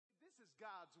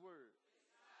God's word.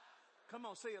 Come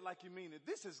on, say it like you mean it.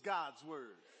 This is God's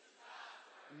word.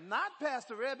 Not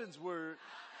Pastor Eben's word.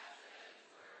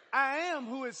 I am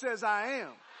who it says I am.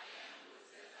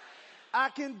 I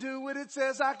can do what it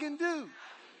says I can do.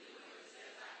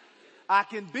 I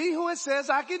can be who it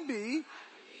says I can be.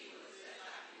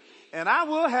 And I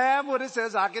will have what it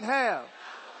says I can have.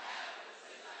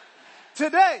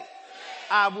 Today,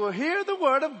 I will hear the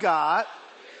word of God.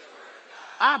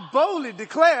 I boldly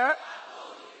declare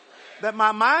that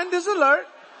my mind is alert.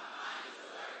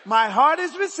 My heart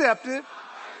is receptive.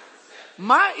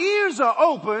 My ears are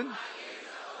open.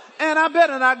 And I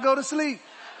better not go to sleep.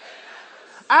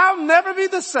 I'll never be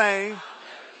the same.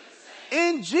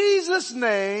 In Jesus'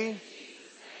 name,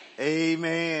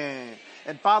 amen.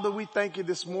 And Father, we thank you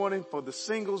this morning for the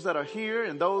singles that are here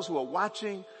and those who are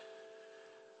watching.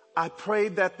 I pray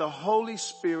that the Holy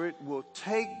Spirit will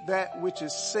take that which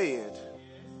is said,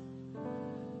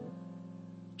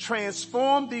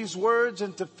 transform these words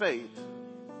into faith.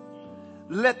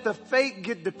 Let the faith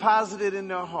get deposited in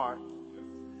their heart,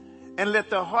 and let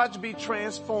their hearts be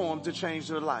transformed to change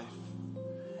their life.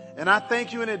 And I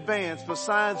thank you in advance for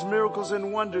signs, miracles,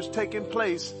 and wonders taking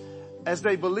place as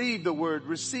they believe the word,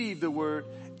 receive the word,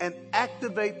 and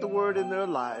activate the word in their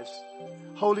lives.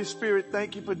 Holy Spirit,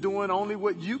 thank you for doing only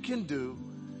what you can do.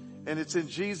 And it's in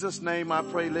Jesus' name I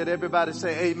pray. Let everybody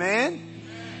say amen.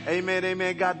 Amen,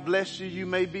 amen. God bless you. You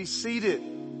may be seated.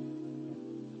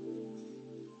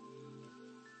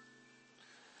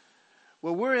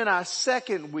 Well, we're in our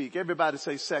second week. Everybody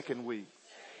say second week.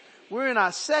 We're in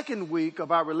our second week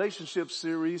of our relationship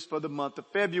series for the month of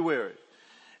February.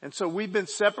 And so we've been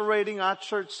separating our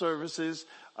church services.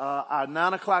 Our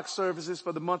 9 o'clock services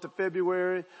for the month of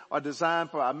February are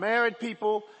designed for our married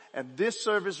people. And this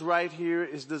service right here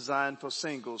is designed for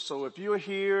singles. So if you're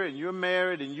here and you're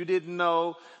married and you didn't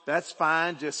know, that's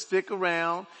fine. Just stick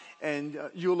around and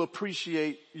you'll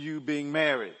appreciate you being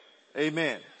married.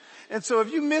 Amen. And so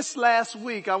if you missed last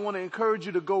week, I want to encourage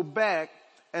you to go back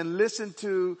and listen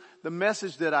to the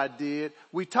message that I did.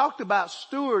 We talked about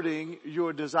stewarding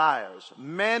your desires,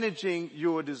 managing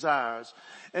your desires.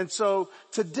 And so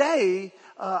today,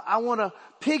 I want to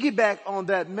piggyback on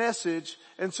that message.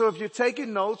 And so if you're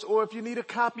taking notes or if you need a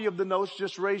copy of the notes,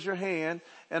 just raise your hand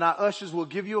and our ushers will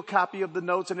give you a copy of the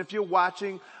notes. And if you're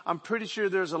watching, I'm pretty sure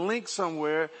there's a link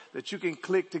somewhere that you can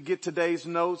click to get today's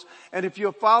notes. And if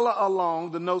you'll follow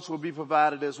along, the notes will be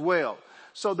provided as well.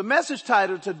 So the message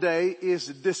title today is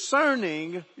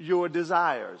Discerning Your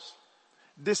Desires.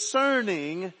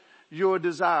 Discerning Your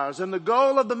Desires. And the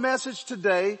goal of the message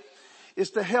today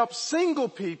is to help single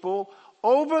people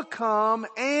overcome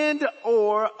and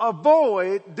or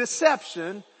avoid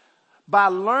deception by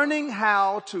learning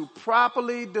how to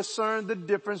properly discern the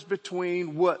difference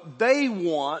between what they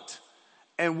want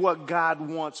and what God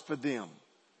wants for them.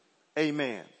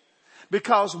 Amen.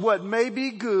 Because what may be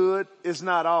good is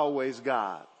not always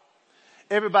God.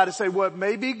 Everybody say what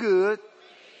may be good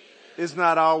is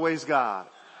not always God.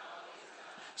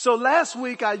 So last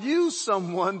week I used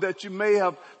someone that you may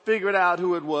have figured out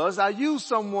who it was. I used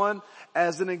someone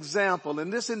as an example.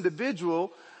 And this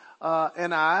individual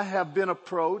and I have been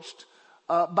approached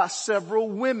by several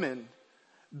women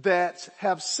that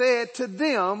have said to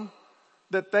them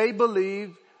that they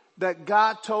believe that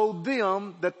God told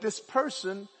them that this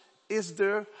person is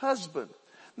their husband.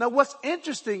 Now what's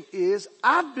interesting is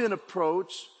I've been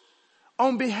approached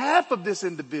on behalf of this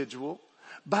individual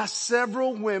by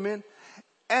several women,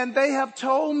 and they have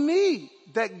told me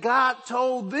that God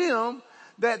told them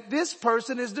that this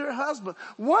person is their husband.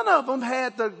 One of them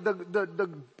had the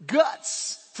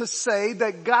guts to say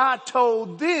that God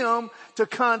told them to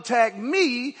contact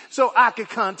me so I could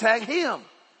contact him.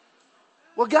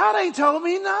 Well, God ain't told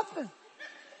me nothing.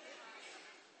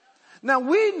 Now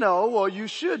we know, or you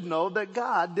should know, that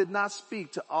God did not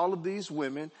speak to all of these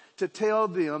women to tell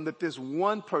them that this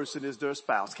one person is their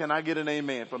spouse. Can I get an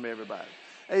amen from everybody?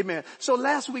 Amen. So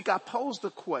last week I posed the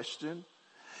question,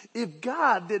 if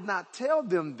God did not tell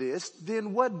them this,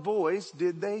 then what voice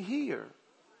did they hear?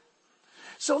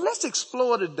 So let's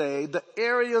explore today the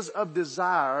areas of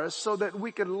desires so that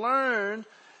we can learn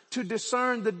to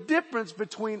discern the difference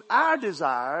between our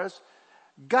desires,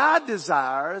 God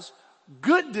desires,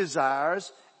 good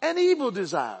desires, and evil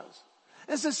desires.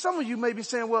 And so some of you may be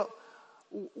saying, well,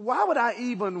 why would I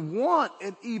even want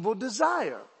an evil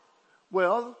desire?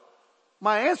 Well,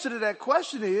 my answer to that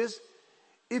question is,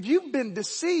 if you've been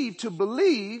deceived to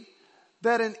believe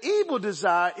that an evil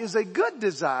desire is a good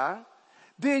desire,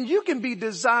 then you can be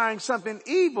desiring something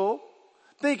evil,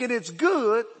 thinking it's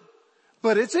good,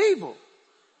 but it's evil.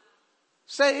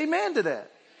 Say amen to that.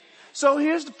 So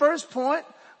here's the first point.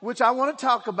 which I want to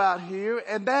talk about here,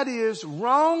 and that is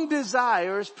wrong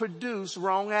desires produce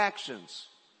wrong actions.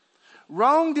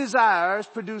 Wrong desires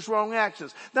produce wrong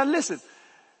actions. Now listen,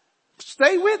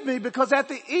 stay with me, because at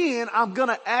the end I'm going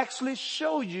to actually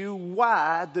show you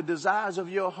why the desires of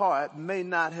your heart may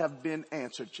not have been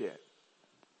answered yet.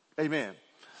 Amen.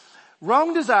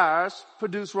 Wrong desires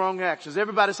produce wrong actions.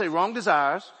 Everybody say wrong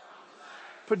desires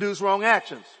produce wrong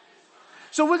actions.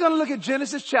 So we're going to look at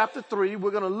Genesis chapter 3.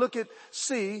 We're going to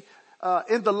see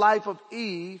in the life of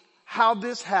Eve how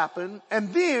this happened.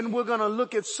 And then we're going to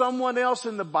look at someone else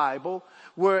in the Bible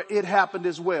where it happened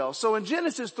as well. So in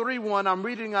Genesis 3:1, I'm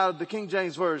reading out of the King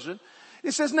James Version.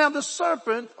 It says, now the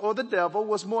serpent, or the devil,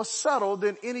 was more subtle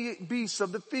than any beast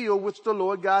of the field which the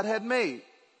Lord God had made.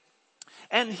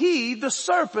 And he, the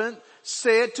serpent,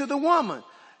 said to the woman,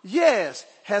 yes,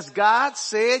 has God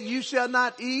said you shall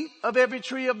not eat of every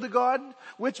tree of the garden?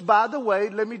 Which, by the way,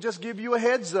 let me just give you a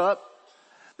heads up,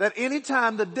 that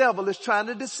anytime the devil is trying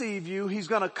to deceive you, he's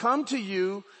going to come to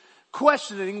you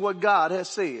questioning what God has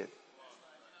said.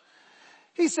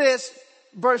 He says,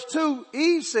 verse 2,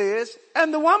 Eve says,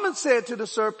 and the woman said to the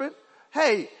serpent,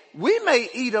 hey, we may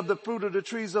eat of the fruit of the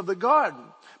trees of the garden,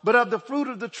 but of the fruit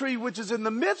of the tree which is in the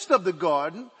midst of the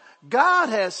garden, God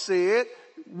has said,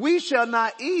 we shall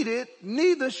not eat it,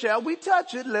 neither shall we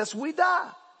touch it, lest we die.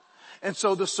 And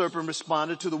so the serpent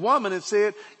responded to the woman and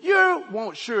said, you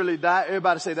won't surely die.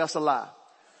 Everybody say that's a lie.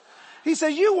 He said,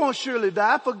 you won't surely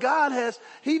die, for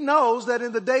he knows that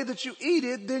in the day that you eat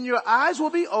it, then your eyes will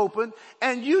be opened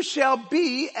and you shall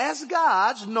be as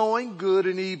gods, knowing good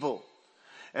and evil.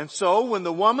 And so when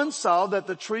the woman saw that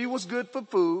the tree was good for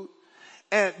food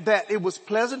and that it was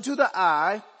pleasant to the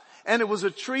eye and it was a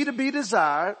tree to be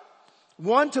desired,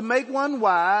 one to make one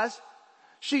wise,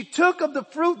 she took of the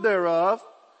fruit thereof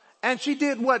and she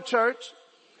did what, church?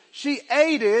 She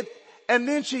ate it. And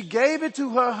then she gave it to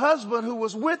her husband who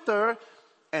was with her,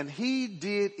 and he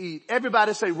did eat.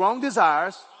 Everybody say wrong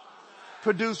desires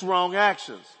produce wrong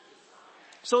actions.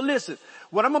 So listen,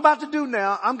 what I'm about to do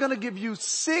now, I'm going to give you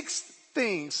 6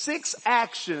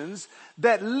 actions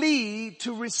that lead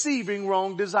to receiving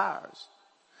wrong desires.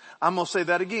 I'm going to say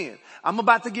that again. I'm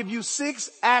about to give you 6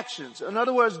 actions. In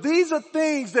other words, these are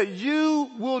things that you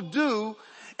will do.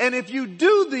 And if you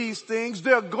do these things,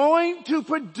 they're going to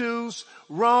produce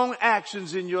wrong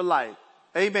actions in your life.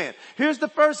 Amen. Here's the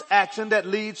first action that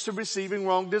leads to receiving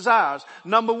wrong desires.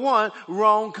 Number 1,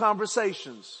 wrong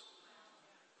conversations.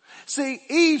 See,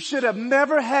 Eve should have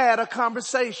never had a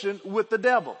conversation with the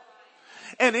devil.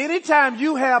 And anytime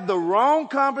you have the wrong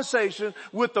conversation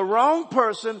with the wrong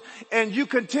person and you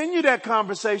continue that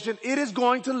conversation, it is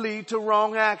going to lead to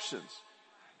wrong actions.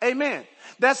 Amen.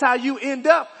 That's how you end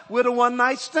up with a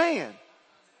one-night stand.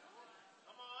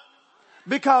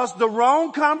 Because the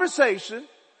wrong conversation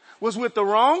was with the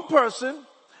wrong person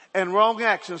and wrong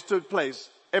actions took place.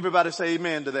 Everybody say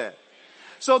amen to that.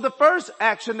 So the first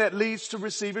action that leads to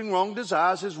receiving wrong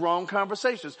desires is wrong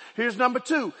conversations. Here's number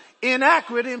 2,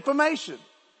 inaccurate information.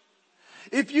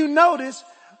 If you notice,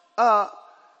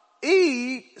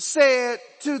 Eve said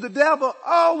to the devil,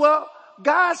 oh, well,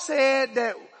 God said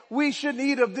that we shouldn't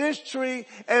eat of this tree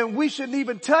and we shouldn't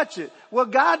even touch it. Well,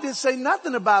 God didn't say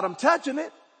nothing about them touching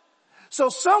it. So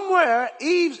somewhere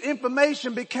Eve's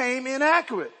information became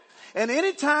inaccurate. And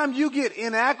anytime you get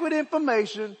inaccurate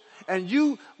information and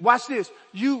you, watch this,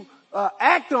 you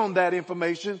act on that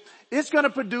information, it's going to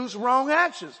produce wrong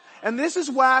actions. And this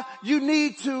is why you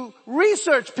need to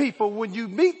research people when you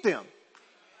meet them.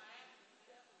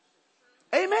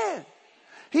 Amen.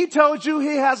 He told you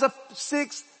he has a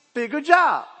 6-figure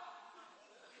job.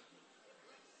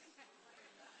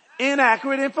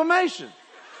 Inaccurate information.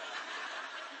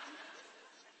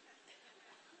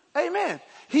 Amen.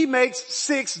 He makes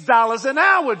 $6 an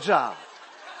hour job.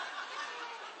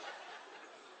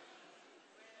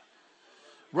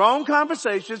 Wrong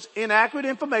conversations, inaccurate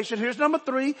information. Here's number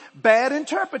 3, bad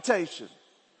interpretation.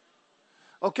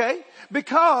 Okay?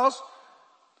 Because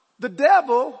the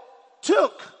devil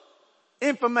took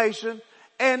information,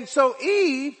 and so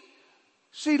Eve,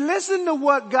 she listened to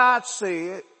what God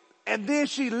said, and then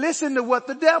she listened to what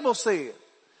the devil said.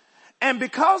 And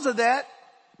because of that,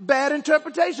 bad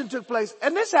interpretation took place.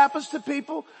 And this happens to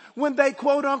people when they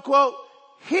quote unquote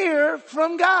hear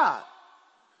from God.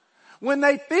 When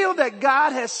they feel that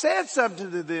God has said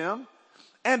something to them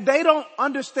and they don't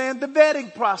understand the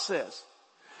vetting process.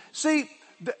 See,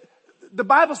 the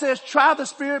Bible says try the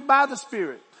Spirit by the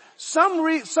Spirit. Some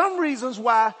reasons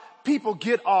why people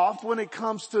get off when it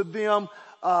comes to them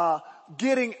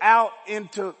stepping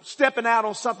out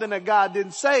on something that God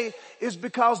didn't say is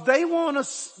because they want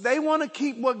to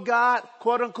keep what God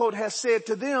quote unquote has said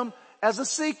to them as a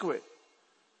secret.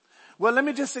 Well, let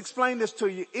me just explain this to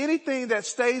you. Anything that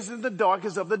stays in the dark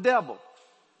is of the devil.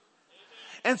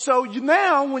 And so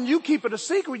now when you keep it a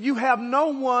secret, you have no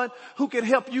one who can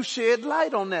help you shed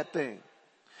light on that thing.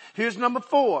 Here's number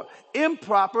 4,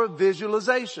 improper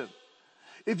visualization.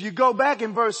 If you go back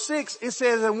in verse 6, it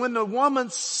says, and when the woman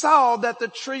saw that the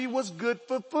tree was good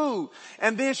for food,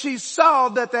 and then she saw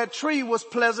that that tree was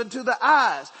pleasant to the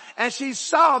eyes, and she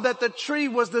saw that the tree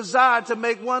was desired to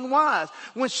make one wise.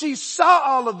 When she saw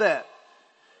all of that,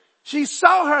 she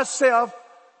saw herself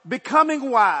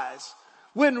becoming wise,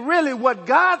 when really what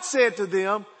God said to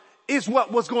them is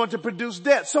what was going to produce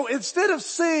death. So instead of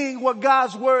seeing what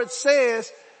God's word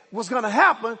says was going to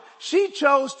happen, she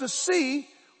chose to see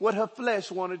what her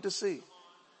flesh wanted to see.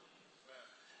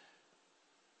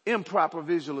 Improper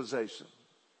visualization.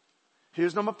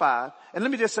 Here's number 5. And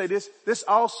let me just say this. This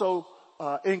also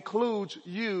includes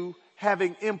you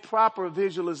having improper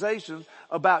visualization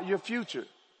about your future.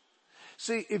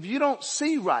 See, if you don't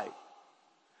see right,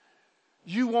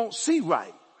 you won't see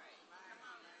right.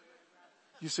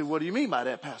 You say, what do you mean by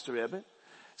that, Pastor Edmund?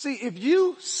 See, if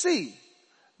you see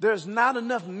there's not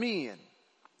enough men,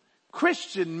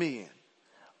 Christian men,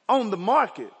 on the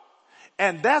market,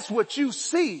 and that's what you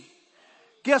see,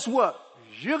 guess what?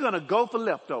 You're going to go for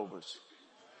leftovers.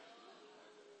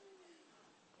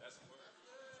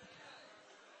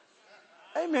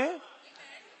 Amen.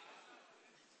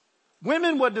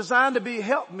 Women were designed to be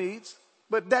helpmeets,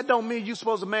 but that don't mean you're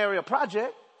supposed to marry a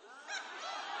project.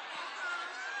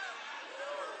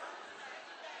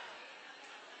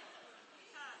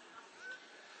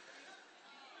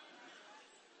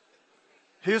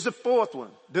 Here's the 4th one.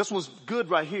 This was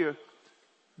good right here.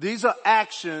 These are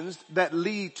actions that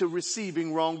lead to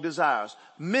receiving wrong desires.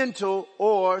 Mental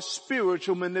or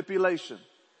spiritual manipulation.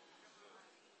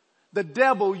 The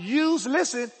devil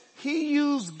he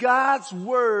used God's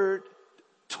word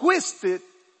twisted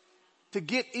to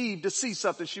get Eve to see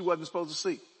something she wasn't supposed to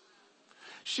see.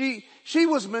 She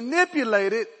was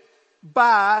manipulated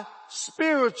by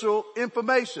spiritual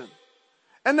information.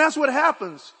 And that's what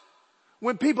happens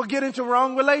when people get into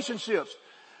wrong relationships,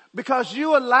 because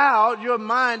you allowed your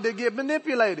mind to get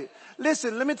manipulated.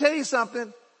 Listen, let me tell you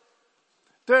something.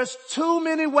 There's too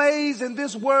many ways in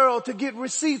this world to get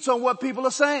receipts on what people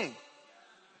are saying.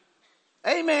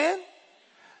 Amen.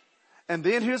 And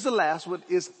then here's the last one,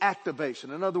 is activation.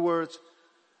 In other words,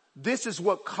 this is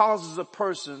what causes a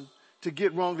person to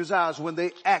get wrong desires when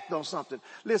they act on something.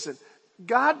 Listen,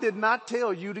 God did not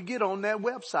tell you to get on that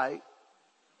website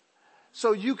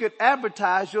so you could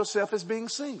advertise yourself as being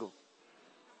single.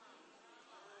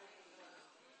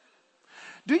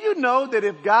 Do you know that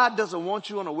if God doesn't want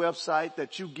you on a website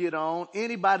that you get on,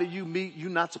 anybody you meet, you're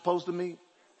not supposed to meet?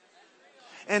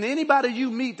 And anybody you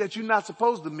meet that you're not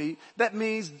supposed to meet, that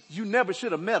means you never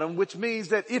should have met them, which means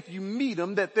that if you meet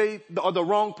them, that they are the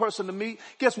wrong person to meet.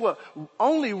 Guess what?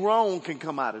 Only wrong can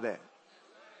come out of that.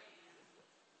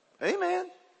 Amen.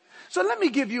 So let me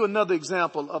give you another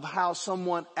example of how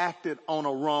someone acted on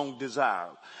a wrong desire.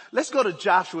 Let's go to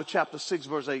Joshua chapter 6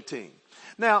 verse 18.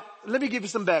 Now, let me give you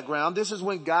some background. This is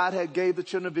when God had gave the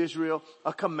children of Israel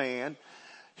a command.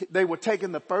 They were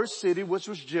taking the first city, which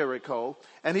was Jericho,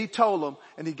 and he told them,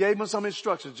 and he gave them some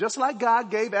instructions. Just like God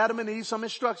gave Adam and Eve some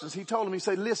instructions. He told them, he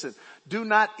said, listen, do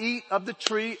not eat of the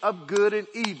tree of good and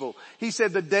evil. He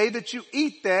said, the day that you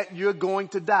eat that, you're going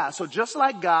to die. So just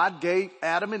like God gave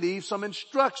Adam and Eve some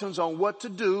instructions on what to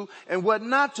do and what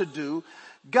not to do,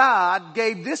 God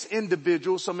gave this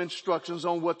individual some instructions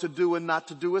on what to do and not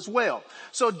to do as well.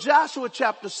 So Joshua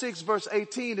chapter 6 verse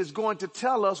 18 is going to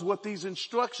tell us what these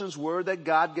instructions were that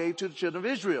God gave to the children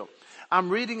of Israel.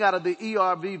 I'm reading out of the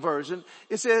ERV version.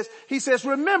 He says,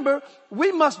 remember,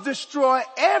 we must destroy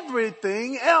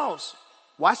everything else.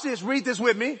 Watch this. Read this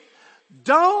with me.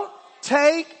 Don't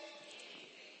take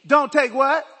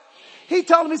what? He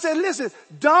told him, he said, listen,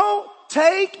 don't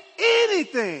take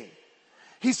anything.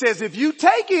 He says, if you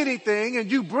take anything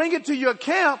and you bring it to your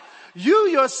camp, you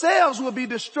yourselves will be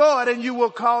destroyed and you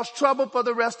will cause trouble for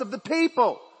the rest of the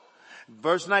people.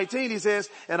 Verse 19, he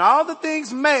says, and all the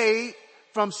things made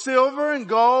from silver and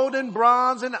gold and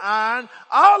bronze and iron,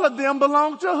 all of them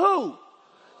belong to who?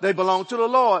 They belong to the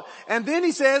Lord. And then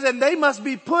he says, and they must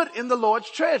be put in the Lord's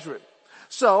treasury.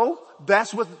 So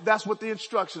that's what the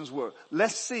instructions were.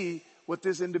 Let's see what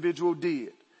this individual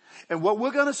did. And what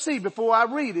we're going to see before I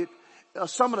read it,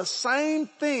 some of the same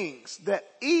things that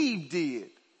Eve did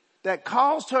that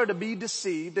caused her to be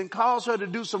deceived and caused her to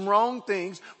do some wrong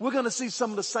things. We're going to see some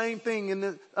of the same thing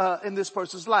in this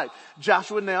person's life.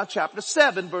 Joshua now chapter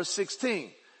 7 verse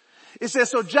 16. It says,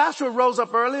 so Joshua rose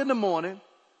up early in the morning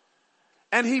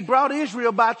And he brought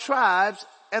Israel by tribes,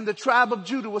 and the tribe of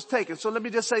Judah was taken. So let me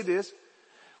just say this.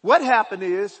 What happened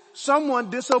is someone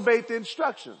disobeyed the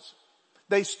instructions.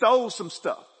 They stole some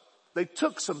stuff. They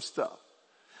took some stuff.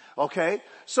 Okay.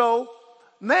 So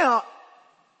now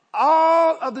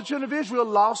all of the children of Israel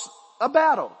lost a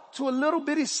battle to a little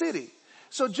bitty city.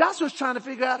 So Joshua's trying to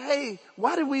figure out, hey,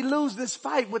 why did we lose this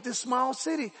fight with this small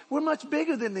city? We're much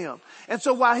bigger than them. And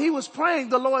so while he was praying,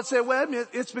 the Lord said, well,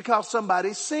 it's because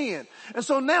somebody sinned. And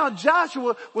so now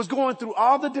Joshua was going through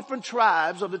all the different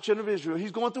tribes of the children of Israel.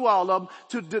 He's going through all of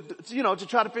them to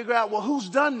try to figure out, well, who's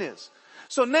done this?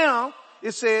 So now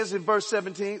it says in verse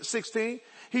 16,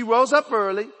 he rose up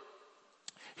early.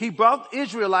 He brought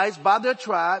Israelites by their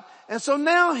tribe. And so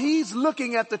now he's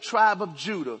looking at the tribe of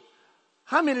Judah.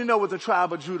 How many know what the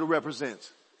tribe of Judah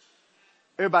represents?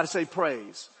 Everybody say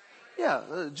praise.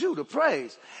 Yeah, Judah,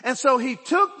 praise. And so he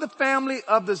took the family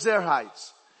of the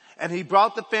Zerahites, and he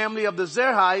brought the family of the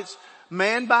Zerahites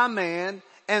man by man,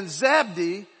 and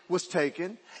Zabdi was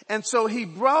taken. And so he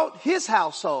brought his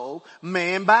household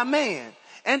man by man.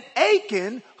 And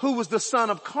Achan, who was the son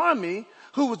of Carmi,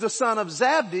 who was the son of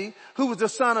Zabdi, who was the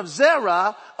son of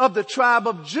Zerah of the tribe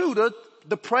of Judah,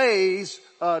 the praise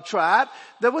tribe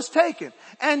that was taken.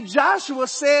 And Joshua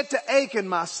said to Achan,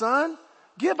 my son,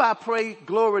 give, I pray,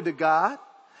 glory to God,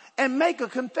 and make a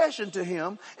confession to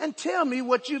him, and tell me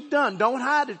what you've done. Don't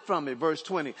hide it from me. Verse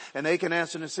 20. And Achan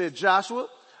answered and said,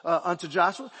 unto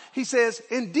Joshua, he says,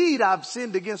 indeed I've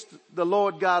sinned against the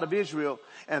Lord God of Israel,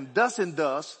 and thus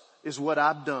is what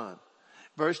I've done.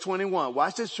 Verse 21.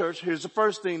 Watch this, church. Here's the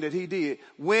first thing that he did.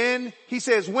 When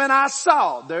I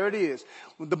saw, there it is.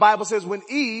 The Bible says when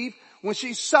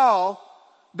she saw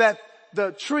that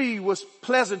the tree was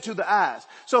pleasant to the eyes.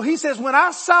 So he says, when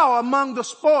I saw among the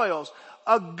spoils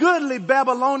a goodly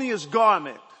Babylonian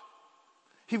garment.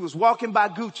 He was walking by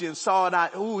Gucci and saw it.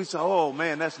 He said, oh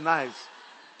man, that's nice.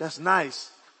 That's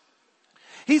nice.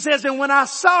 He says, and when I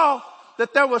saw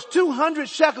that there was 200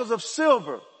 shekels of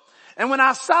silver, and when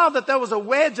I saw that there was a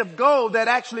wedge of gold that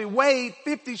actually weighed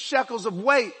 50 shekels of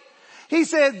weight, he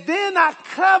said, then I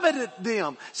coveted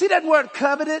them. See that word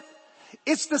coveted?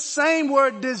 It's the same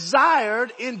word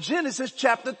desired in Genesis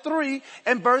chapter 3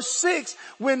 and verse 6.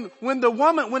 When the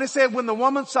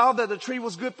woman saw that the tree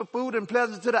was good for food and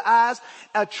pleasant to the eyes,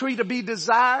 a tree to be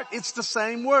desired, it's the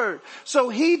same word. So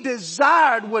he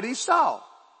desired what he saw.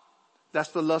 That's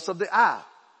the lust of the eye.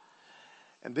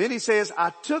 And then he says,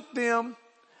 I took them,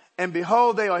 and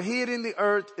behold, they are hid in the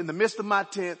earth in the midst of my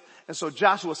tent. And so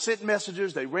Joshua sent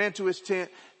messengers. They ran to his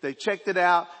tent. They checked it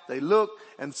out. They looked.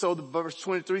 And so the verse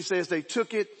 23 says they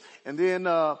took it. And then,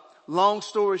 long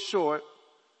story short,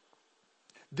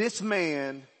 this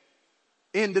man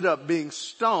ended up being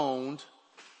stoned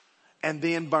and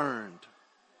then burned.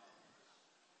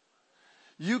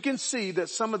 You can see that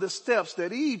some of the steps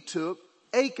that Eve took,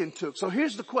 Achan took. So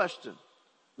here's the question.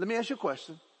 Let me ask you a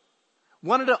question.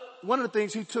 One of the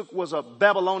things he took was a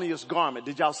Babylonian garment.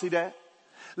 Did y'all see that?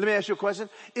 Let me ask you a question.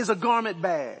 Is a garment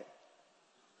bad?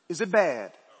 Is it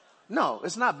bad? No,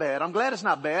 it's not bad. I'm glad it's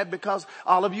not bad because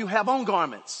all of you have on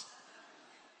garments.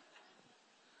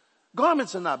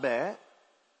 Garments are not bad.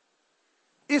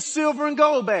 Is silver and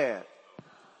gold bad?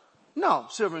 No,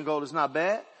 silver and gold is not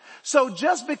bad. So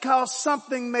just because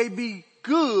something may be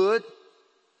good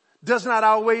does not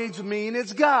always mean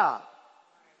it's God.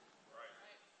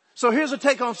 So here's a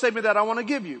take-home statement that I want to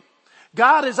give you.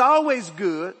 God is always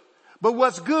good, but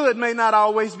what's good may not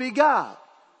always be God.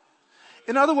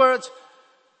 In other words,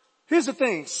 here's the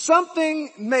thing. Something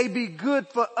may be good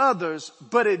for others,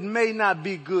 but it may not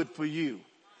be good for you.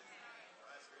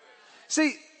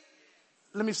 See,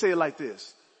 let me say it like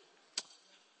this.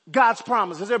 God's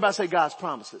promises. Everybody say God's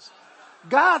promises.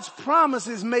 God's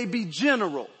promises may be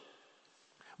general,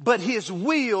 but his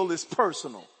will is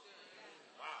personal.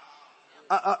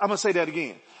 I'm going to say that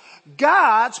again.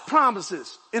 God's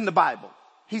promises in the Bible.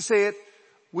 He said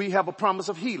we have a promise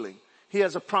of healing. He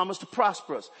has a promise to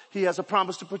prosper us. He has a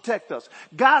promise to protect us.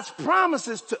 God's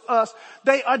promises to us,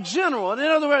 they are general. In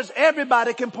other words,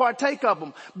 everybody can partake of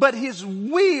them. But his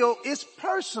will is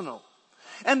personal.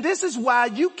 And this is why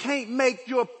you can't make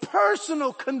your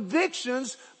personal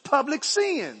convictions public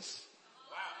sins.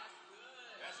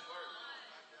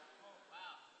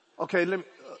 Okay,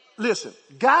 listen.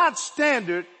 God's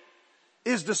standard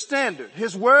is the standard.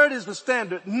 His word is the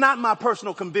standard, not my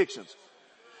personal convictions.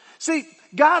 See,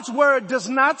 God's word does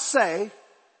not say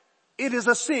it is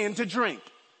a sin to drink.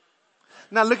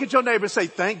 Now look at your neighbor and say,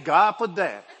 thank God for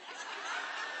that.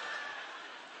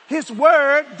 His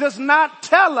word does not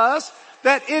tell us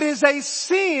that it is a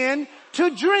sin to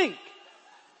drink.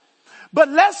 But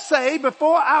let's say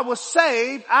before I was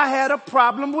saved, I had a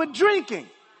problem with drinking.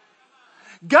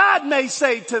 God may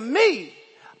say to me,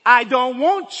 I don't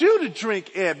want you to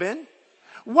drink, Eben.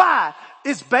 Why?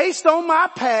 It's based on my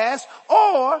past,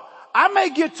 or I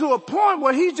may get to a point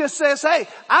where he just says, hey,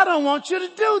 I don't want you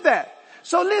to do that.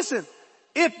 So listen,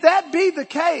 if that be the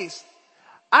case,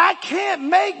 I can't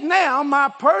make now my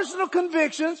personal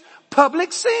convictions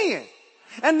public sin.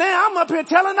 And now I'm up here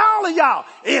telling all of y'all,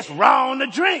 it's wrong to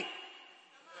drink.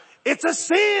 It's a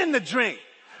sin to drink.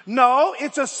 No,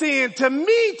 it's a sin to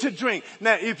me to drink.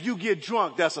 Now, if you get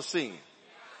drunk, that's a sin.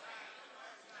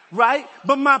 Right?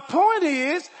 But my point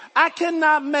is, I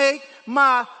cannot make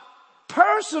my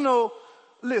personal,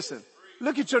 listen,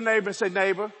 look at your neighbor and say,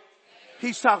 neighbor,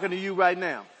 he's talking to you right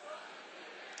now.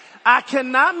 I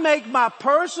cannot make my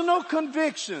personal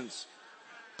convictions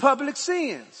public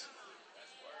sins.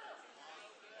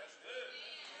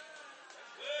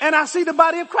 And I see the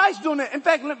body of Christ doing that. In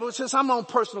fact, since I'm on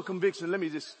personal conviction, let me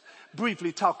just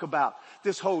briefly talk about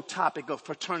this whole topic of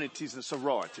fraternities and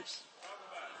sororities.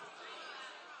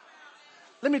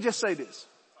 Let me just say this.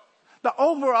 The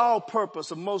overall purpose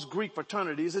of most Greek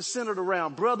fraternities is centered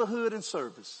around brotherhood and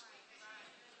service.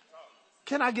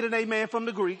 Can I get an amen from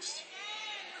the Greeks?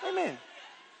 Amen.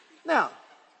 Now,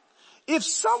 if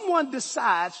someone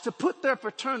decides to put their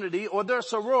fraternity or their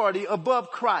sorority above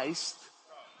Christ,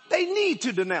 they need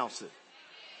to denounce it.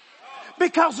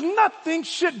 Because nothing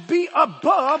should be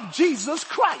above Jesus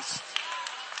Christ.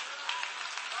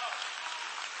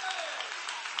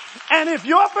 And if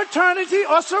your fraternity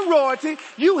or sorority,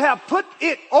 you have put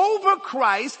it over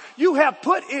Christ, you have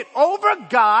put it over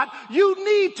God, you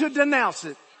need to denounce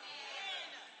it.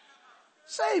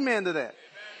 Say amen to that.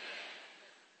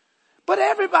 But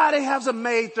everybody hasn't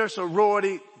made their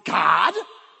sorority God.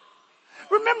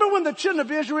 Remember when the children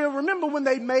of Israel, remember when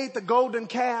they made the golden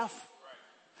calf?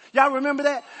 Y'all remember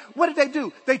that? What did they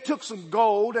do? They took some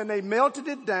gold and they melted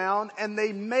it down and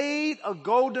they made a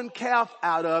golden calf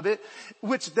out of it,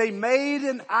 which they made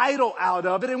an idol out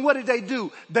of it. And what did they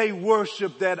do? They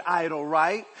worshiped that idol,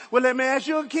 right? Well, let me ask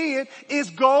you again, is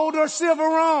gold or silver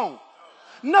wrong?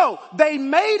 No, they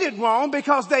made it wrong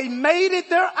because they made it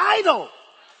their idol.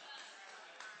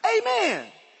 Amen.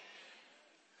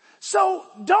 So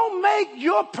don't make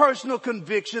your personal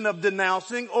conviction of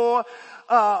denouncing or,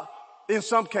 in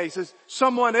some cases,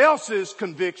 someone else's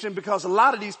conviction, because a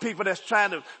lot of these people that's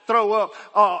trying to throw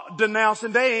up,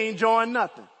 denouncing, they ain't enjoying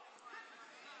nothing.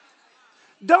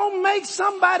 Don't make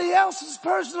somebody else's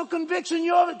personal conviction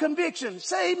your conviction.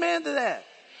 Say amen to that.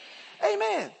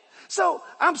 Amen. So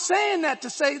I'm saying that to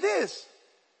say this.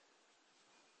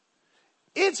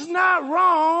 It's not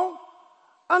wrong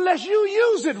unless you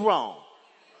use it wrong.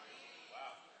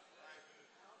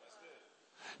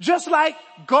 Just like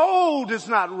gold is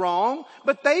not wrong,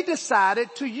 but they decided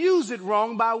to use it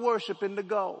wrong by worshiping the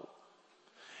gold.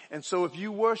 And so if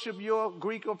you worship your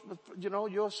Greek or,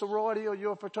 your sorority or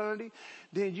your fraternity,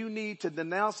 then you need to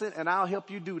denounce it, and I'll help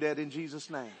you do that in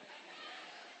Jesus' name.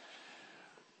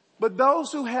 But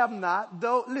those who have not,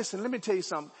 listen, let me tell you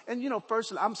something. And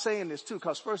first, I'm saying this too,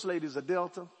 because First Lady is a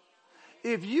Delta.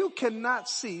 If you cannot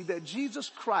see that Jesus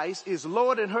Christ is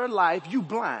Lord in her life, you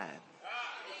blind.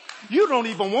 You don't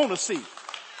even want to see.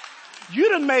 You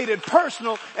done made it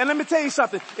personal. And let me tell you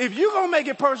something. If you're going to make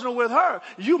it personal with her,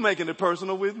 you making it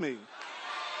personal with me.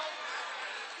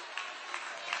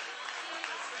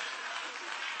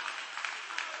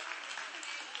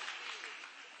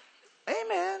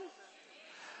 Amen.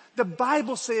 The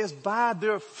Bible says, by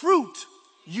their fruit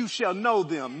you shall know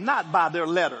them, not by their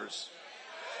letters.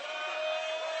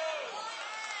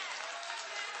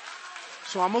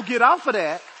 So I'm going to get off of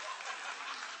that.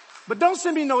 But don't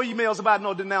send me no emails about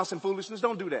no denouncing foolishness.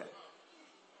 Don't do that.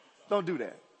 Don't do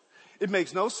that. It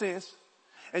makes no sense.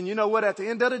 And you know what? At the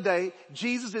end of the day,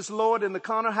 Jesus is Lord in the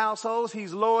Connor households.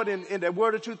 He's Lord in the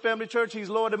Word of Truth Family Church. He's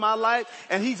Lord in my life.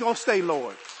 And he's going to stay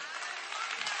Lord.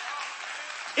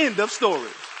 End of story.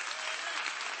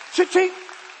 Cha-ching.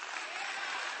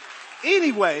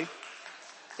 Anyway,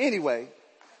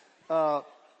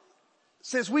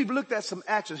 since we've looked at some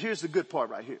actions, here's the good part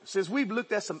right here. Since we've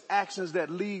looked at some actions that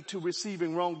lead to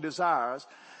receiving wrong desires,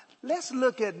 let's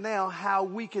look at now how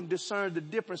we can discern the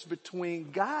difference between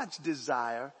God's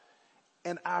desire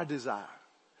and our desire.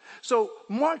 So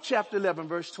Mark chapter 11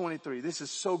 verse 23, this is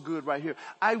so good right here.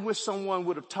 I wish someone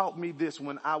would have taught me this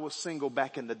when I was single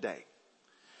back in the day.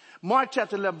 Mark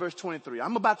chapter 11 verse 23.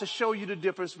 I'm about to show you the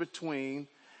difference between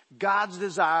God's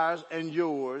desires and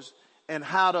yours and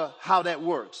how that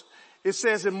works. It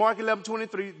says in Mark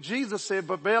 11:23, Jesus said,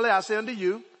 but verily I say unto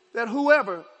you, that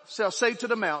whoever shall say to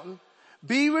the mountain,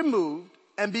 be removed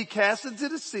and be cast into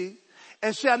the sea,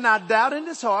 and shall not doubt in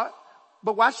his heart,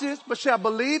 but watch this, but shall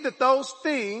believe that those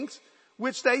things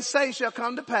which they say shall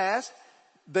come to pass,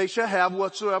 they shall have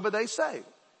whatsoever they say.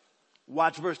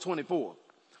 Watch verse 24.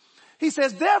 He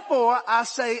says, therefore I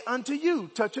say unto you,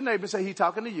 touch your neighbor and say, he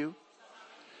talking to you.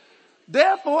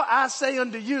 Therefore I say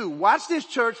unto you, watch this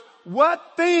church,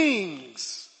 what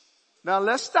things? Now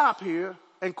let's stop here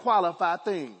and qualify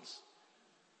things.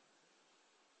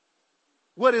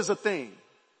 What is a thing?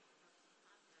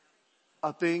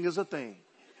 A thing is a thing.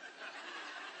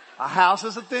 A house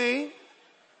is a thing.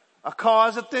 A car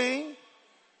is a thing.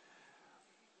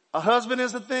 A husband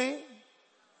is a thing.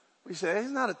 We say,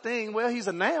 he's not a thing. Well, he's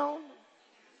a noun.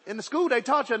 In the school, they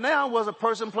taught you a noun was a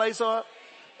person, place, or,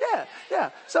 yeah.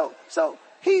 So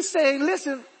he's saying,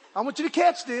 listen, I want you to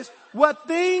catch this. What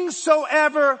things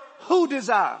soever who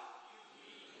desire?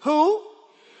 Who?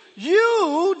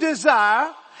 You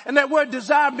desire. And that word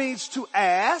desire means to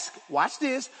ask, watch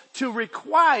this, to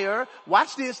require,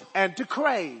 watch this, and to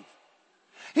crave.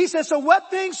 He says, so what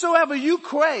things soever you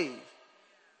crave,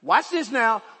 watch this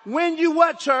now, when you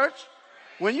what, church?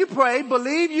 When you pray,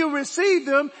 believe you receive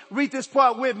them, read this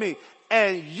part with me,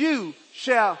 and you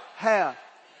shall have.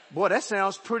 Boy, that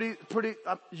sounds pretty,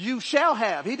 you shall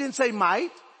have. He didn't say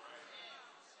might.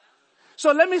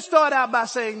 So let me start out by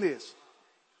saying this.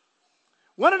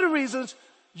 One of the reasons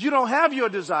you don't have your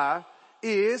desire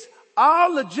is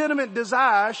all legitimate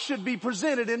desires should be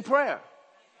presented in prayer.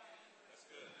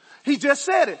 He just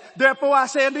said it. Therefore I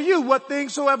say unto you, what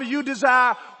things soever you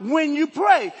desire when you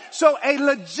pray. So a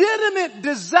legitimate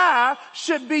desire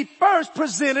should be first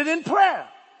presented in prayer.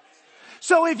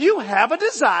 So if you have a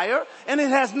desire and it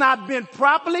has not been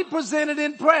properly presented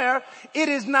in prayer, it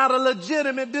is not a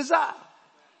legitimate desire.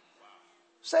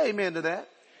 Say amen to that.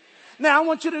 Now I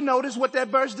want you to notice what that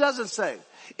verse doesn't say.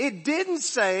 It didn't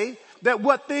say that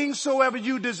what things soever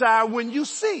you desire when you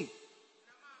see.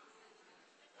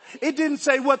 It didn't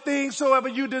say what things soever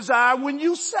you desire when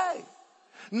you say.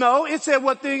 No, it said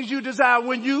what things you desire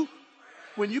when you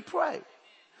pray.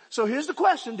 So here's the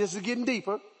question. This is getting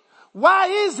deeper. Why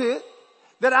is it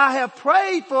that I have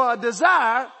prayed for a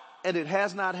desire and it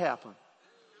has not happened?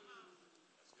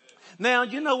 Now,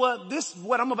 you know what?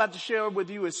 What I'm about to share with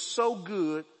you is so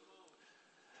good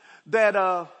that,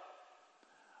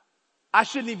 I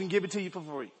shouldn't even give it to you for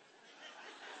free.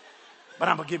 But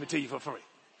I'm going to give it to you for free.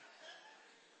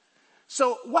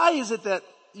 So why is it that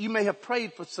you may have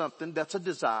prayed for something that's a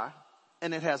desire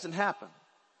and it hasn't happened?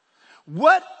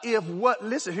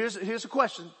 Listen, here's a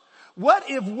question. What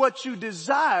if what you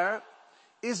desire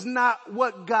is not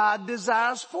what God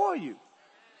desires for you?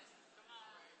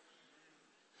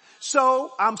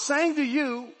 So I'm saying to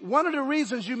you, one of the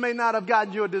reasons you may not have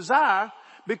gotten your desire,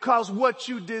 because what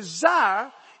you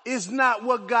desire is not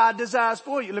what God desires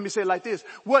for you. Let me say it like this.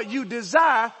 What you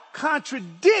desire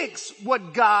contradicts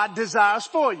what God desires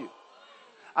for you.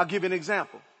 I'll give you an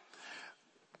example.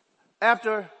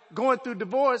 After going through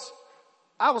divorce,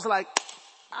 I was like,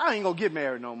 I ain't gonna get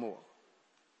married no more.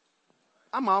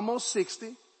 I'm almost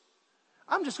 60.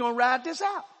 I'm just gonna ride this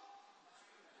out.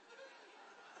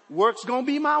 Work's gonna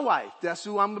be my wife. That's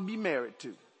who I'm gonna be married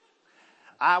to.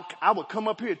 I would come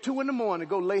up here at 2 a.m. and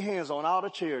go lay hands on all the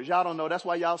chairs. Y'all don't know. That's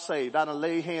why y'all saved. I done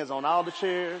lay hands on all the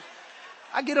chairs.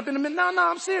 I get up in the middle. No,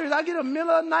 I'm serious. I get up in the middle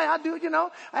of the night. I do,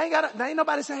 there ain't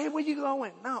nobody say, hey, where you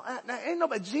going? No, ain't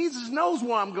nobody. Jesus knows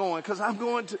where I'm going because I'm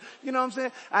going to, you know what I'm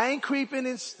saying? I ain't creeping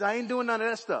and I ain't doing none of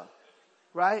that stuff.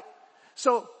 Right?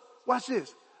 So watch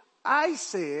this. I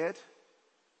said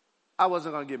I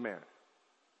wasn't going to get married.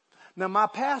 Now my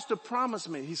pastor promised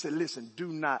me, he said, listen, do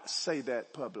not say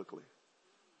that publicly.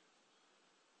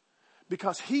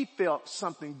 Because he felt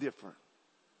something different.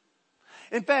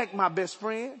 In fact, my best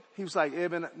friend, he was like,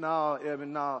 Evan,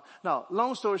 no.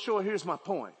 Long story short, here's my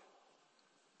point.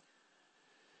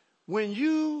 When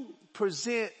you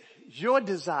present your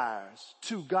desires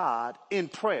to God in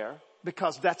prayer,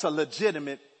 because that's a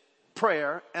legitimate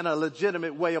prayer and a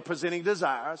legitimate way of presenting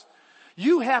desires,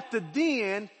 you have to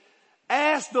then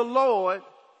ask the Lord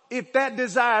if that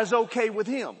desire is okay with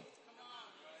him.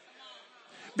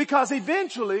 Because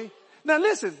eventually, now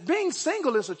listen, being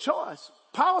single is a choice.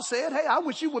 Paul said, hey, I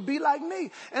wish you would be like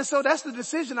me. And so that's the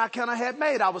decision I kind of had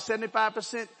made. I was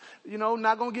 75%,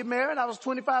 not going to get married. I was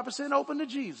 25% open to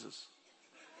Jesus.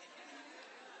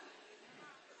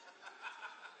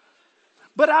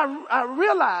 But I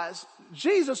realized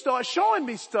Jesus started showing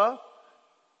me stuff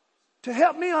to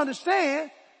help me understand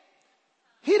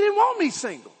he didn't want me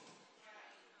single.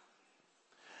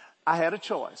 I had a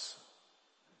choice.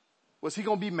 Was he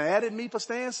going to be mad at me for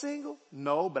staying single?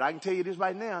 No, but I can tell you this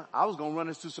right now. I was going to run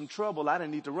into some trouble I didn't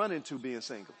need to run into being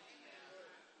single.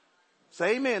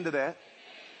 Say amen to that.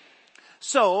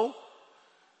 So,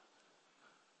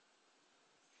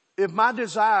 if my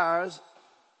desires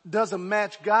doesn't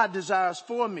match God's desires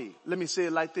for me, let me say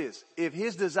it like this. If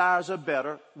his desires are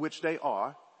better, which they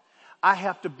are, I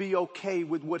have to be okay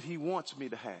with what he wants me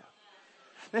to have.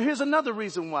 Now here's another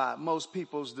reason why most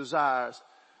people's desires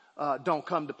don't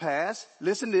come to pass.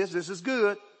 Listen to this. This is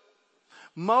good.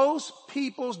 Most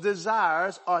people's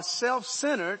desires are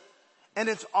self-centered and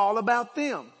it's all about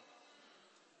them.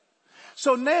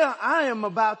 So now I am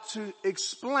about to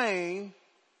explain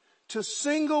to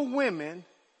single women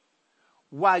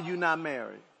why you're not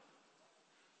married.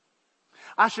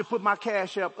 I should put my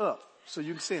Cash App up so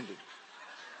you can send it.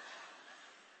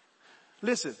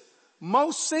 Listen,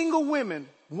 most single women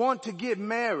want to get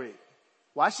married.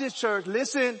 Watch this, church.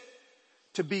 Listen,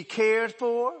 to be cared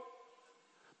for,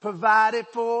 provided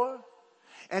for,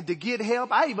 and to get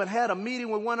help. I even had a meeting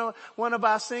with one of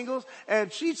our singles,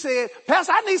 and she said,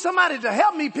 Pastor, I need somebody to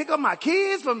help me pick up my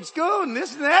kids from school and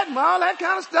this and that and all that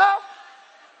kind of stuff.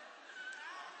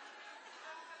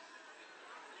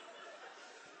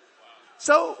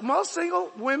 So most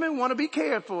single women want to be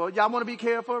cared for. Y'all want to be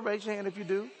cared for? Raise your hand if you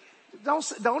do.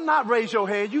 Don't not raise your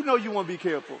hand. You know you want to be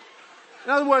cared for. In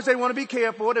other words, they want to be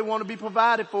cared for, they want to be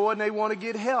provided for, and they want to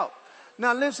get help.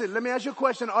 Now listen, let me ask you a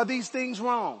question. Are these things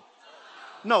wrong?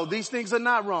 No, these things are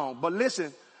not wrong. But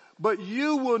listen,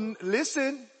 you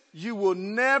will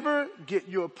never get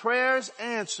your prayers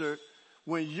answered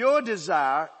when your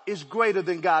desire is greater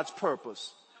than God's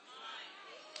purpose.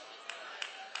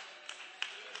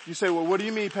 You say, well, what do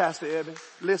you mean, Pastor Evan?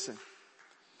 Listen,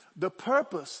 the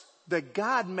purpose that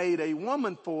God made a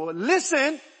woman for,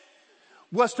 listen,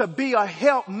 was to be a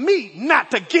help meet,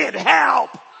 not to get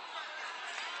help.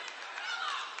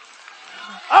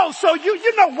 Oh, so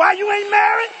you know why you ain't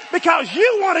married? Because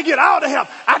you want to get all the help.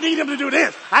 I need him to do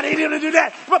this. I need him to do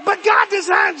that. But God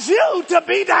designed you to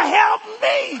be the help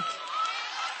meet.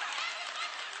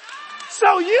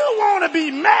 So you want to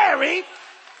be married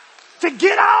to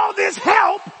get all this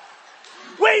help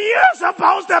when you're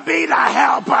supposed to be the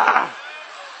helper.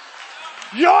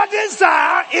 Your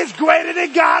desire is greater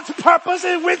than God's purpose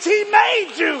in which he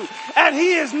made you. And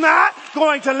he is not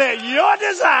going to let your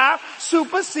desire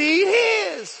supersede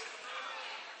his.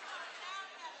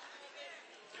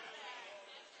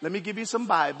 Let me give you some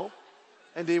Bible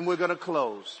and then we're going to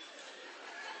close.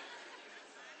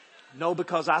 No,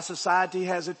 because our society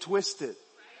has it twisted.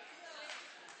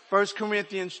 1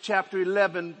 Corinthians chapter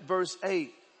 11 verse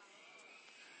 8.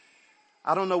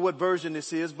 I don't know what version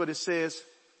this is, but it says,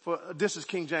 this is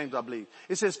King James, I believe.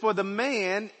 It says, for the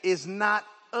man is not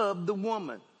of the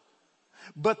woman,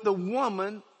 but the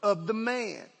woman of the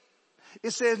man.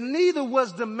 It says, neither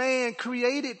was the man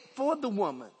created for the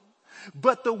woman,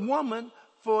 but the woman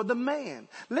for the man.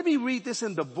 Let me read this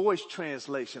in the Voice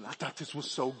translation. I thought this was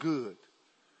so good.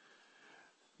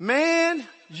 Man,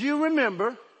 you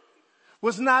remember,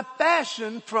 was not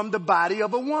fashioned from the body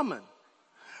of a woman.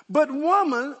 But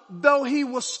woman, though she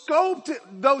was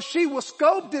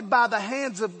sculpted by the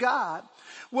hands of God,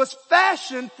 was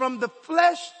fashioned from the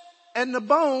flesh and the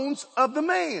bones of the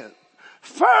man.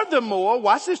 Furthermore,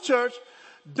 watch this, church,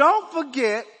 don't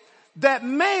forget that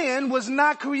man was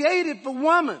not created for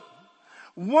woman.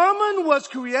 Woman was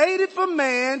created for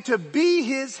man to be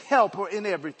his helper in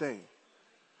everything.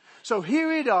 So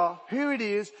here it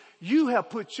is. You have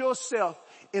put yourself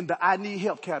in the I need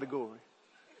help category.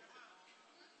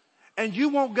 And you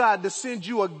want God to send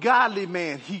you a godly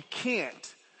man. He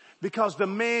can't. Because the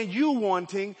man you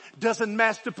wanting doesn't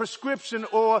match the prescription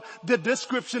or the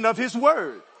description of his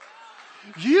word.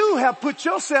 You have put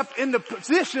yourself in the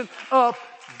position of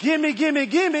gimme, gimme,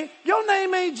 gimme. Your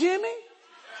name ain't Jimmy.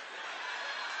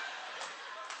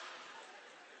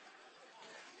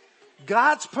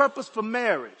 God's purpose for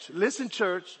marriage. Listen,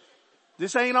 church.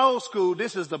 This ain't old school.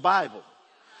 This is the Bible.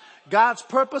 God's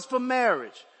purpose for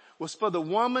marriage was for the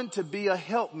woman to be a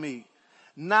helpmeet,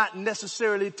 not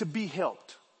necessarily to be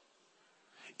helped.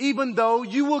 Even though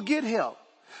you will get help.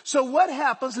 So what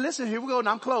happens, listen, here we go,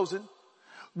 now I'm closing.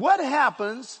 What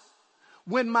happens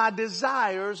when my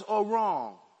desires are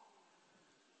wrong?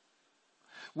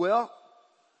 Well,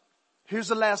 here's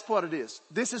the last part of this.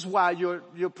 This is why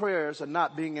your prayers are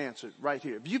not being answered right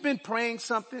here. If you've been praying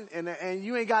something and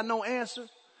you ain't got no answer,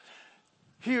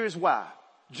 here is why.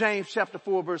 James chapter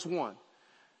 4 verse 1.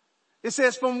 It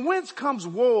says, from whence comes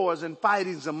wars and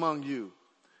fightings among you?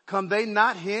 Come they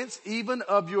not hence even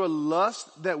of your lust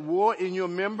that war in your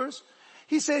members?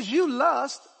 He says, you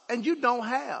lust and you don't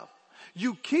have.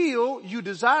 You kill, you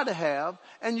desire to have,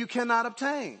 and you cannot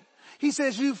obtain. He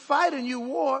says, you fight and you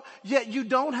war, yet you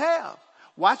don't have.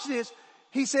 Watch this.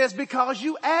 He says, because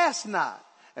you ask not.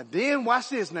 And then watch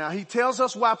this now. He tells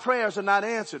us why prayers are not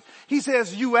answered. He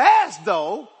says, you ask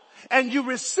though, and you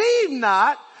receive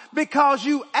not because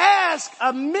you ask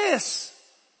amiss.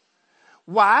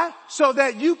 Why? So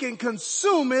that you can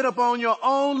consume it upon your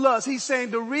own lust. He's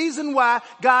saying the reason why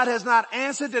God has not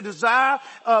answered the desire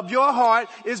of your heart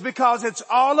is because it's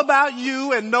all about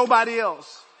you and nobody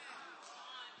else.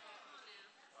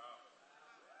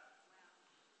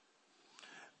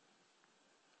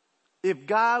 If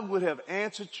God would have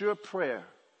answered your prayer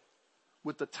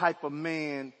with the type of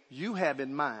man you have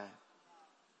in mind,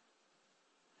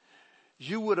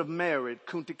 you would have married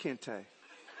Kunta Kinte.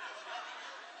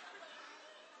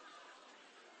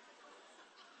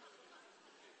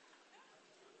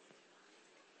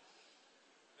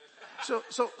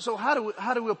 So how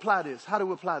do we apply this? How do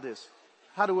we apply this?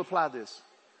 How do we apply this?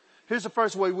 Here's the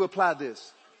first way we apply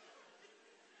this.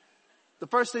 The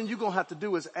first thing you're going to have to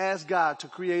do is ask God to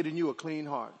create in you a clean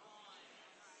heart.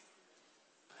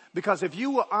 Because if you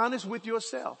were honest with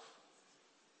yourself,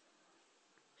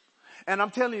 and I'm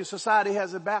telling you, society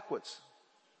has it backwards.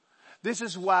 This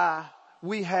is why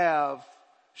we have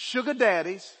sugar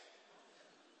daddies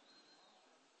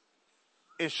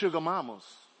and sugar mamas.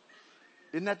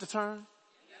 Isn't that the term?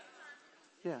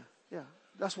 Yeah.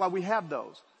 That's why we have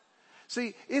those.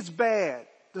 See, it's bad.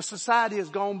 The society has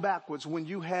gone backwards when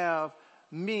you have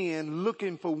men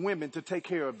looking for women to take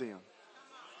care of them.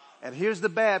 And here's the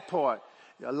bad part.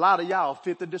 A lot of y'all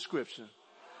fit the description.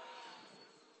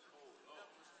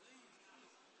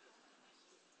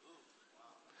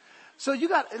 So you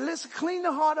let's clean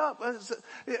the heart up.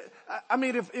 I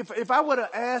mean, if I were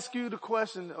to ask you the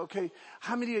question, okay,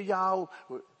 how many of y'all,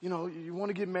 you want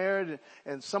to get married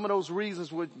and some of those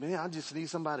reasons would, man, I just need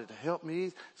somebody to help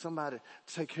me, somebody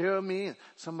to take care of me and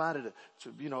somebody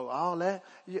to all that.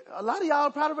 A lot of y'all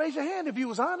would probably raise your hand if you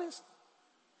was honest.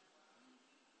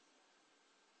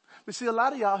 But see, a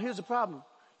lot of y'all, here's the problem.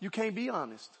 You can't be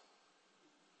honest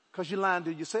because you're lying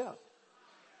to yourself.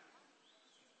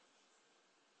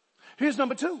 Here's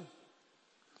number 2.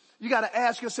 You got to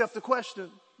ask yourself the question,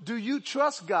 do you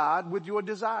trust God with your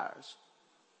desires?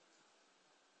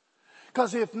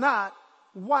 Because if not,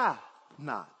 why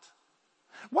not?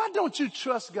 Why don't you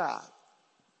trust God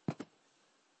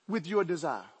with your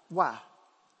desire? Why?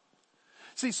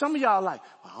 See, some of y'all like,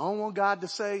 I don't want God to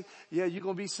say, yeah, you're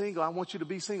going to be single. I want you to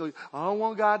be single. I don't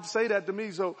want God to say that to me.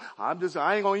 So I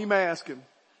ain't going to even ask him.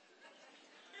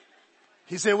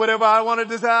 He said, whatever I want to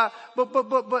desire. But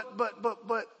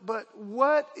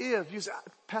what if you say,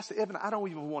 Pastor Evan, I don't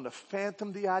even want to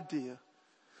fathom the idea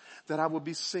that I will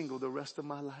be single the rest of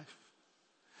my life.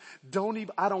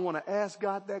 I don't want to ask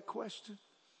God that question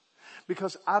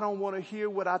because I don't want to hear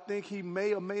what I think he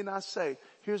may or may not say.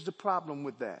 Here's the problem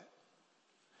with that.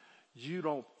 You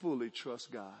don't fully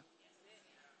trust God.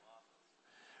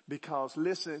 Because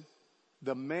listen,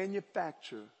 the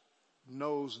manufacturer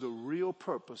knows the real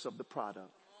purpose of the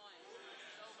product.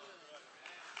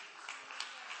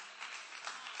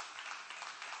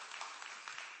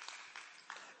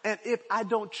 And if I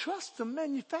don't trust the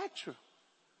manufacturer,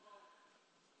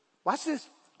 watch this,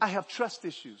 I have trust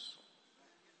issues.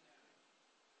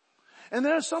 And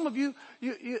there are some of you,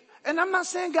 and I'm not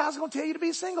saying God's going to tell you to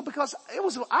be single because it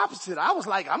was the opposite. I was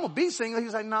like, I'm going to be single.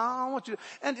 He's like, no, I want you to.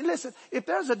 And listen, if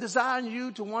there's a desire in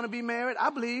you to want to be married, I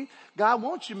believe God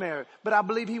wants you married, but I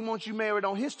believe he wants you married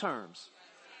on his terms.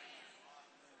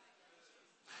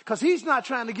 Because he's not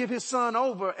trying to give his son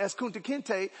over as Kunta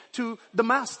Kinte to the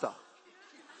master.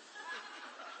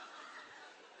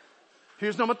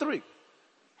 Here's number 3.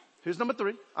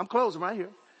 I'm closing right here.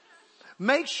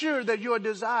 Make sure that your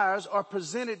desires are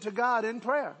presented to God in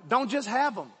prayer. Don't just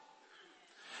have them.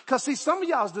 Because see, some of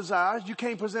y'all's desires, you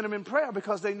can't present them in prayer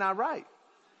because they're not right.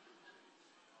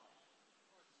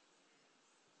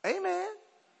 Amen.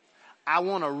 I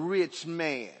want a rich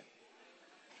man.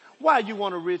 Why you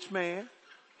want a rich man?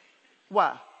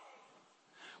 Why?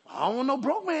 Well, I don't want no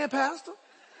broke man, Pastor.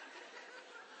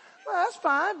 Well, that's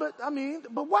fine, but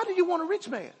why do you want a rich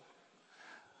man?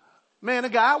 Man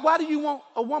of God, why do you want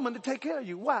a woman to take care of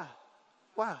you? Why?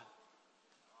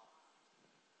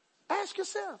 Ask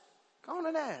yourself. Go on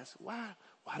and ask. Why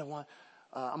do I want,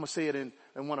 I'm going to say it in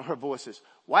one of her voices.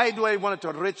 Why do I want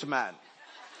a rich man?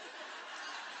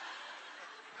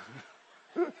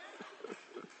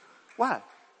 Why?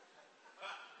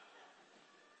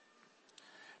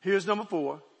 Here's number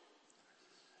 4.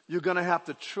 You're going to have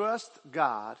to trust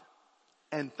God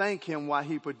and thank him while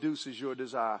he produces your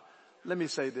desire. Let me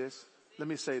say this.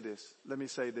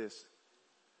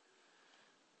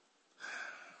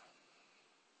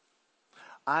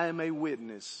 I am a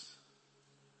witness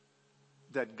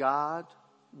that God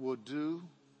will do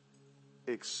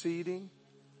exceeding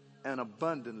and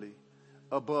abundantly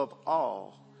above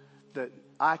all that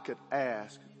I could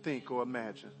ask, think, or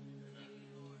imagine.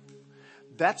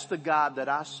 That's the God that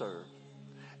I serve.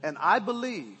 And I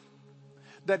believe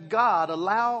that God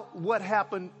allowed what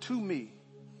happened to me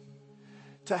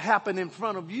to happen in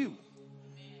front of you,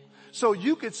 so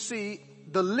you could see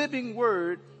the living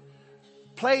word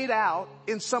played out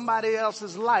in somebody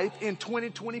else's life in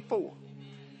 2024.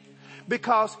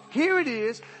 Because here it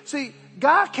is. See,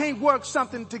 God can't work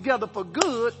something together for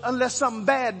good unless something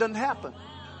bad doesn't happen.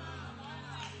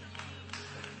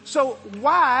 So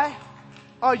why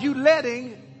are you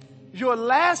letting your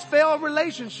last failed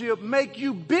relationship make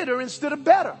you bitter instead of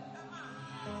better?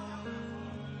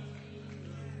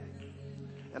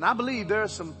 And I believe there are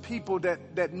some people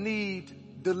that need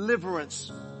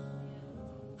deliverance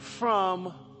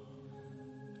from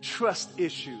trust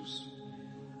issues.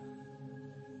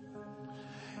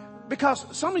 Because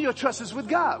some of your trust is with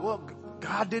God. Well,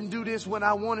 God didn't do this when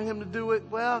I wanted him to do it.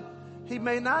 Well, he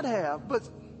may not have, but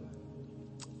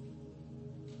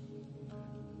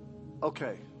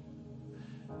okay.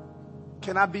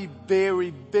 Can I be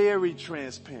very, very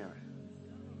transparent?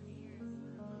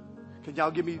 Can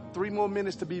y'all give me 3 more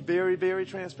minutes to be very, very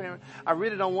transparent? I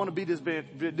really don't want to be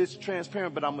this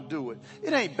transparent, but I'm going to do it.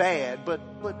 It ain't bad, but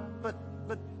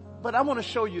I want to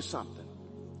show you something.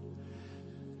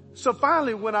 So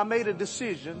finally, when I made a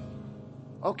decision,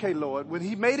 okay, Lord, when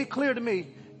he made it clear to me,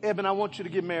 Eben, I want you to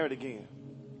get married again.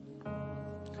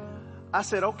 I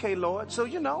said, okay, Lord. So,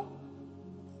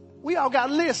 we all got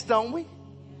lists, don't we?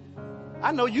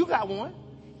 I know you got one.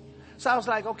 So I was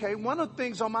like, okay, one of the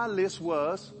things on my list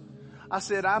was, I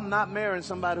said, I'm not marrying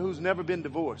somebody who's never been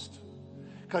divorced.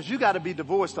 Because you got to be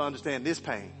divorced to understand this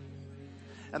pain.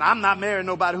 And I'm not marrying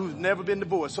nobody who's never been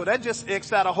divorced. So that just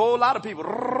X'd out a whole lot of people.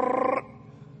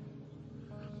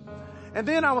 And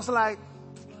then I was like,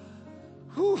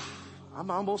 whew,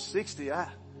 I'm almost 60.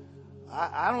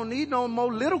 I don't need no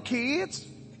more little kids.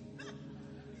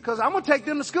 Because I'm going to take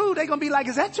them to school. They're going to be like,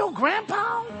 is that your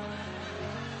grandpa?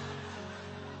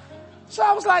 So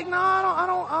I was like,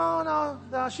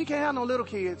 no, she can't have no little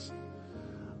kids.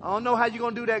 I don't know how you're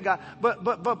going to do that, God.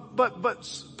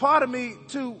 But part of me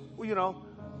too,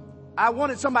 I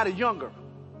wanted somebody younger,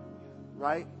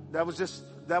 right? That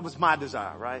was my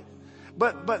desire, right?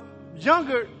 But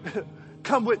younger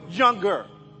come with younger.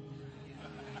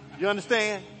 You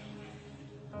understand?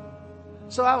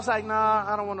 So I was like, nah,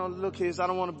 I don't want no little kids. I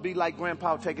don't want to be like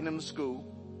grandpa taking them to school.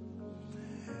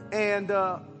 And,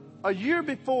 a year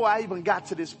before I even got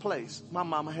to this place, my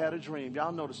mama had a dream.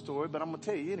 Y'all know the story, but I'm going to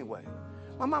tell you anyway.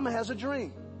 My mama has a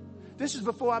dream. This is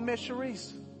before I met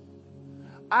Sharice.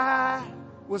 I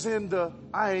was in the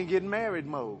I ain't getting married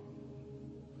mode.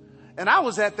 And I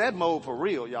was at that mode for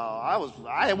real, y'all.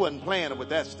 I wasn't playing with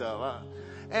that stuff.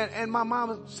 And my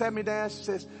mama sat me down. She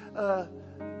says,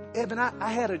 Eben,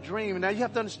 I had a dream. Now you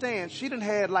have to understand, she done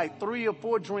had like 3 or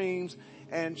 4 dreams,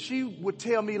 and she would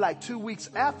tell me like 2 weeks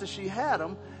after she had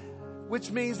them, which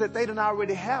means that they done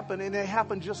already happened, and they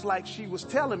happened just like she was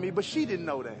telling me, but she didn't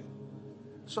know that.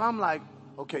 So I'm like,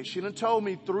 okay, she done told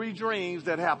me 3 dreams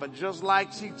that happened just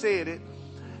like she said it.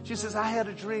 She says, I had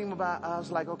a dream about, I was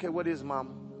like, okay, what is it, Mama?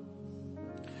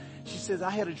 She says, I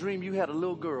had a dream you had a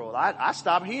little girl. I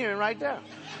stopped hearing right there.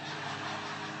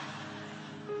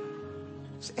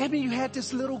 So, Eben, you had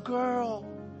this little girl.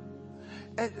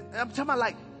 And I'm talking about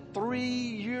like 3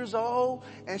 years old,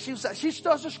 and she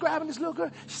starts describing this little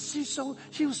girl.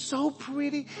 She was so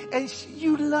pretty, and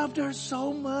you loved her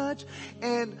so much,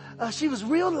 and she was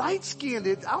real light skinned.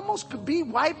 It almost could be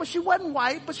white, but she wasn't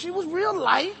white, but she was real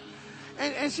light.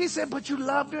 And she said, but you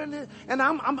loved her, and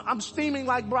I'm steaming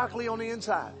like broccoli on the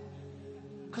inside,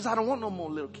 because I don't want no more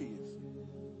little kids.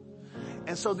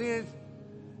 And so then,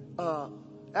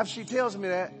 after she tells me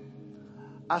that,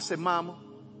 I said, Mama.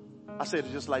 I said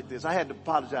it just like this. I had to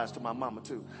apologize to my mama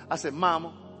too. I said,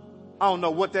 Mama, I don't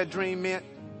know what that dream meant,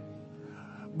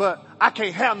 but I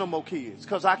can't have no more kids,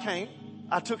 because I can't.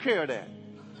 I took care of that.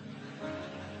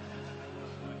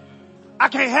 I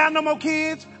can't have no more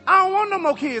kids. I don't want no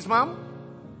more kids, Mama.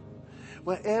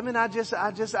 Well, Eben, I said,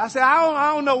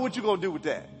 I don't know what you're going to do with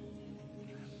that.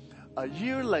 A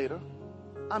year later,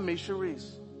 I meet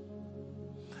Sharice.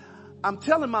 I'm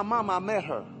telling my mama I met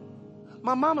her.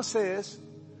 My mama says,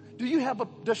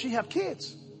 does she have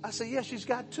kids? I said, yeah, she's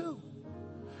got 2.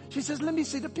 She says, let me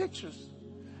see the pictures.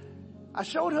 I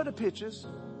showed her the pictures.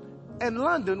 And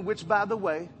London, which by the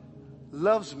way,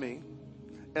 loves me,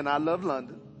 and I love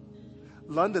London.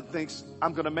 London thinks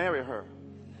I'm going to marry her.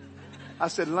 I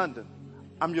said, London,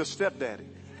 I'm your stepdaddy.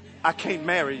 I can't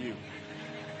marry you.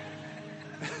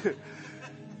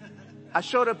 I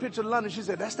showed her a picture of London. She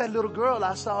said, that's that little girl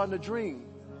I saw in a dream.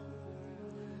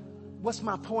 What's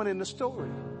my point in the story?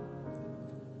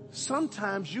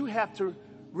 Sometimes you have to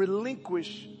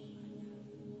relinquish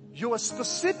your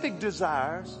specific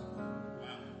desires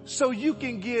so you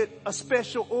can get a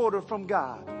special order from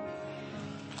God.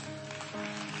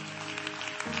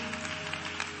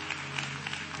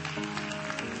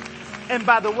 And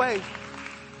by the way,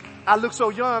 I look so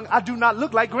young, I do not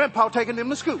look like Grandpa taking them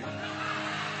to school.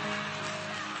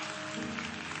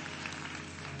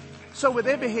 So with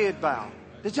every head bowed,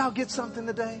 did y'all get something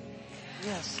today?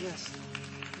 Yes, yes.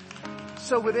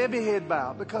 So with every head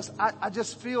bowed, because I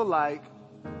just feel like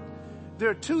there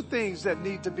are two things that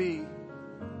need to be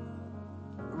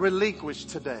relinquished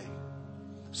today.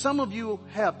 Some of you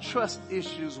have trust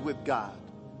issues with God.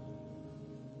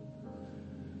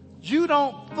 You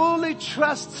don't fully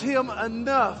trust Him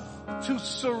enough to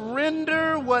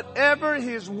surrender whatever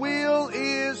His will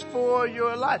is for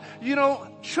your life. You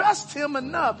don't trust Him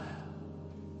enough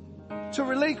to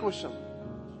relinquish Him.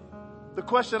 The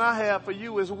question I have for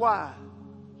you is why?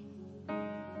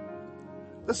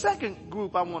 The second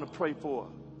group I want to pray for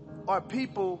are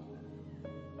people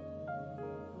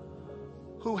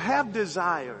who have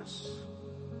desires.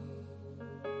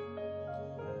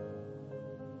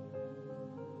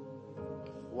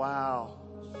 Wow.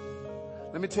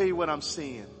 Let me tell you what I'm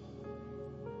seeing.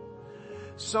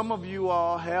 Some of you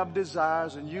all have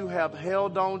desires and you have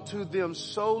held on to them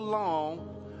so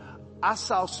long. I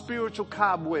saw spiritual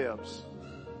cobwebs.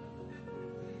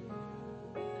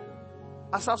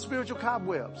 I saw spiritual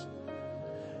cobwebs.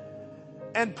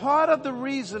 And part of the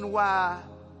reason why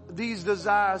these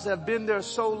desires have been there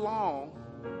so long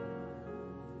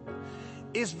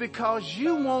is because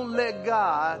you won't let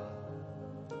God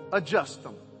adjust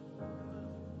them.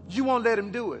 You won't let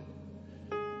Him do it.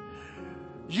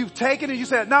 You've taken it, you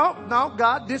said, no,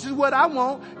 God, this is what I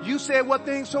want. You said what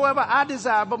things soever I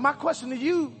desire. But my question to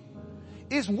you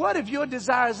is, what if your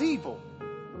desire is evil?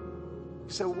 You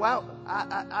say, well,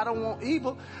 I don't want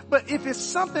evil. But if it's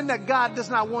something that God does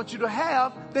not want you to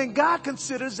have, then God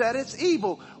considers that it's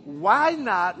evil. Why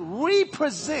not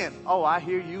represent, oh, I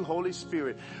hear you, Holy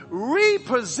Spirit,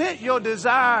 represent your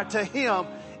desire to Him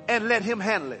and let Him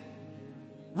handle it.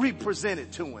 Represent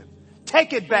it to Him.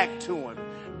 Take it back to Him.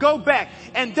 Go back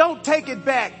and don't take it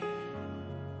back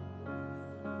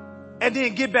and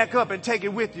then get back up and take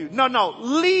it with you. No,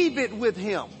 leave it with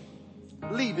Him.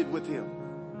 Leave it with Him.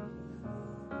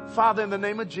 Father, in the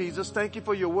name of Jesus, thank You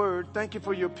for Your word. Thank You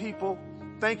for Your people.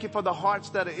 Thank You for the hearts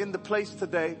that are in the place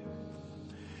today.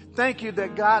 Thank You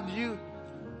that God, you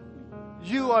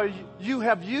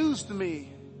have used me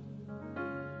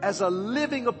as a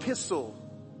living epistle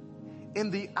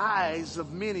in the eyes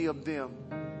of many of them.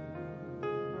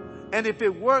 And if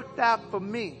it worked out for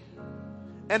me,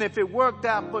 and if it worked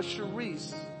out for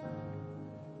Sharice,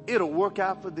 it'll work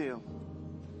out for them.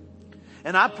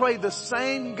 And I pray the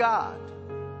same God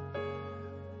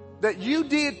that You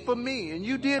did for me and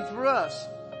You did for us,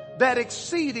 that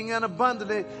exceeding and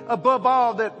abundantly above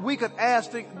all that we could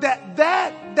ask,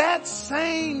 that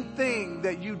same thing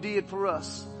that You did for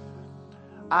us,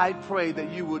 I pray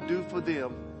that You will do for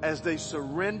them as they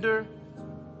surrender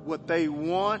what they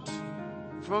want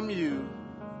from You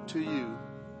to You,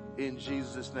 in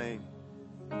Jesus' name.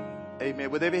 Amen.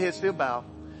 With every head still bowed,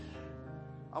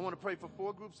 I want to pray for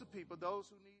 4 groups of people, those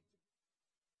who need